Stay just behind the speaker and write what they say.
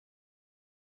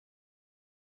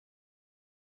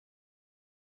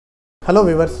Hello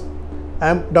viewers, I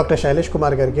am Dr. Shailesh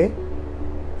Kumar Garge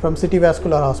from City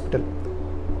Vascular Hospital.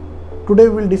 Today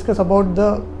we will discuss about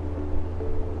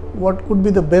what could be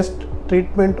the best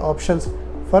treatment options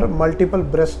for multiple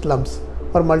breast lumps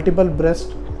or multiple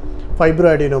breast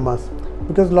fibroadenomas,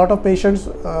 because a lot of patients,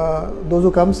 those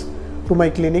who comes to my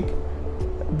clinic,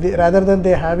 rather than they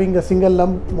having a single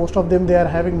lump, most of them they are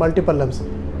having multiple lumps,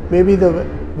 maybe the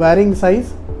varying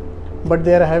size, but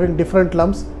they are having different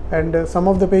lumps. And some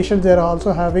of the patients, they are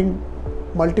also having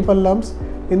multiple lumps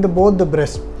in both the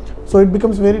breast. So it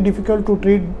becomes very difficult to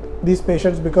treat these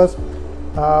patients, because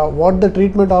what the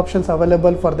treatment options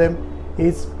available for them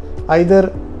is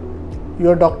either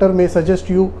your doctor may suggest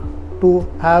you to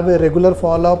have a regular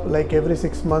follow-up like every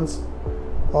 6 months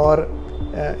or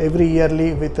every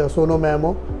yearly with a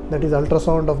sonomammo, that is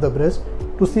ultrasound of the breast,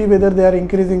 to see whether they are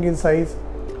increasing in size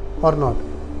or not.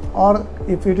 Or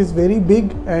if it is very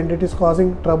big and it is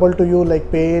causing trouble to you,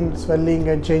 like pain, swelling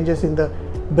and changes in the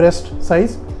breast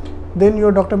size, then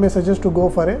your doctor may suggest to go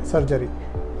for a surgery.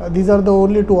 These are the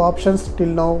only two options till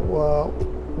now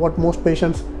what most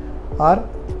patients are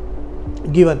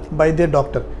given by their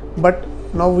doctor. But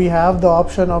now we have the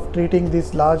option of treating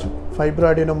these large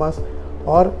fibroadenomas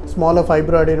or smaller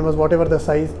fibroadenomas, whatever the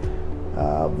size,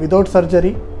 without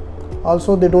surgery.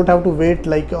 Also, they don't have to wait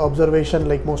like observation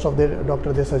like most of the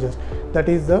doctor they suggest. That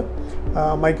is the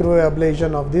microwave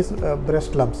ablation of these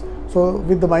breast lumps. So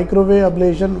with the microwave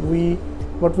ablation,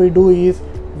 what we do is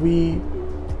we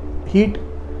heat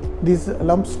these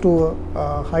lumps to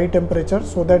high temperature,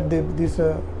 so that these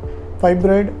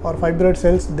fibroid or fibroid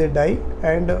cells, they die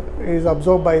and is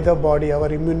absorbed by the body.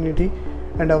 Our immunity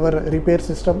and our repair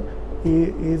system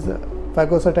is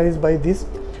phagocytized by these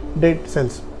dead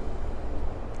cells.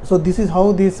 So this is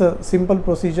how this simple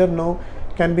procedure now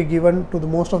can be given to the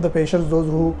most of the patients, those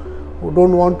who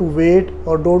don't want to wait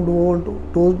or don't want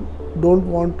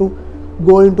to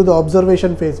go into the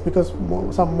observation phase, because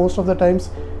most of the times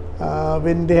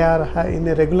when they are in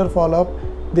a regular follow-up,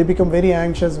 they become very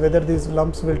anxious whether these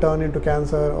lumps will turn into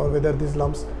cancer or whether these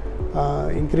lumps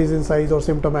increase in size or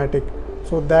symptomatic,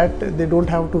 so that they don't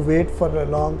have to wait for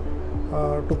long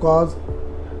to cause,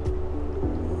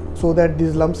 so that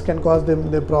these lumps can cause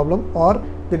them the problem, or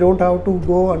they don't have to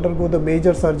undergo the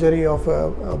major surgery of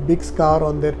a big scar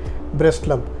on their breast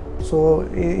lump. So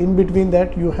in between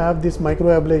that, you have this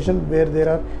microablation where there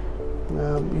are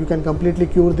you can completely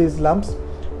cure these lumps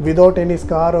without any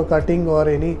scar or cutting or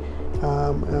any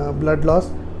blood loss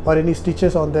or any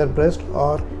stitches on their breast,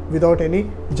 or without any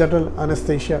general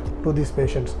anesthesia to these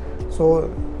patients. So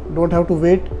don't have to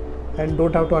wait and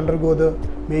don't have to undergo the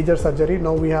major surgery.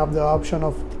 Now we have the option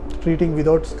of treating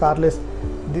without scarless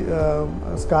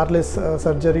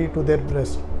surgery to their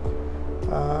breast.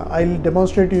 I'll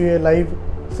demonstrate you a live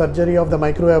surgery of the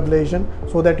microablation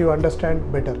so that you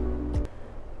understand better.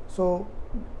 So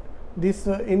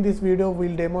in this video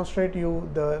we'll demonstrate you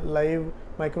the live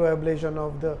microablation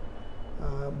of the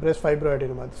breast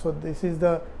fibroadenoma. So this is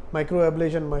the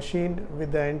microablation machine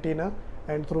with the antenna,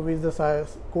 and through which the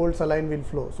cold saline will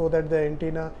flow, so that the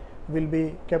antenna will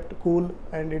be kept cool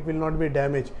and it will not be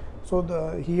damaged. So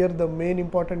here the main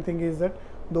important thing is that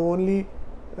the only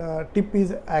tip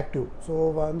is active. So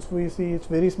once we see it's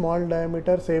very small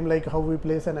diameter, same like how we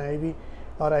place an IV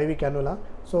or IV cannula.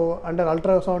 So under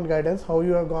ultrasound guidance, how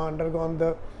you have undergone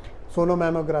the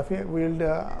sonomammography, we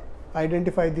will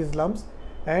identify these lumps,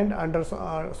 and under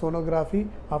sonography,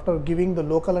 after giving the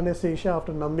local anesthesia,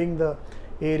 after numbing the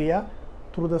area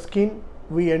through the skin,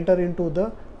 we enter into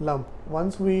the lump.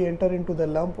 Once we enter into the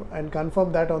lump and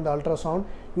confirm that on the ultrasound,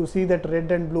 you see that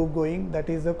red and blue going, that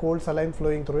is the cold saline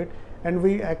flowing through it, and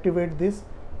we activate this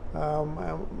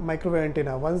microwave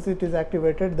antenna. Once it is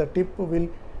activated, the tip will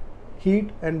heat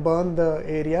and burn the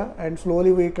area, and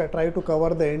slowly we try to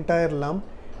cover the entire lump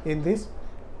in this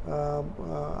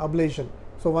ablation.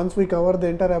 So once we cover the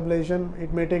entire ablation,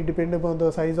 it may take, depending upon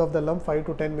the size of the lump, 5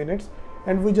 to 10 minutes,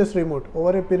 and we just remove.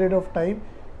 Over a period of time,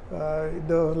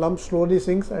 the lump slowly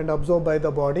sinks and absorbed by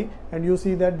the body, and you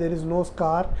see that there is no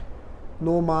scar,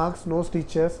 no marks, no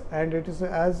stitches, and it is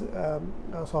as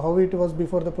so how it was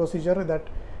before the procedure,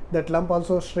 that lump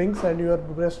also shrinks and your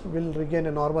breast will regain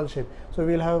a normal shape. So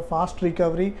we will have fast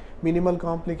recovery, minimal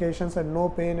complications, and no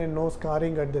pain and no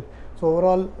scarring at that. So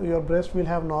overall your breast will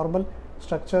have normal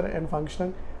structure and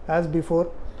function as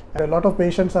before. And a lot of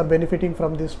patients are benefiting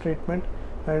from this treatment,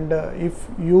 and if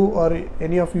you or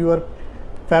any of your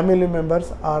family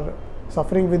members are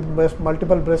suffering with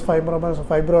multiple breast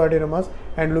fibroadenomas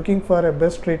and looking for a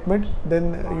best treatment,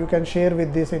 then you can share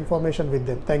with this information with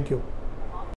them. Thank you.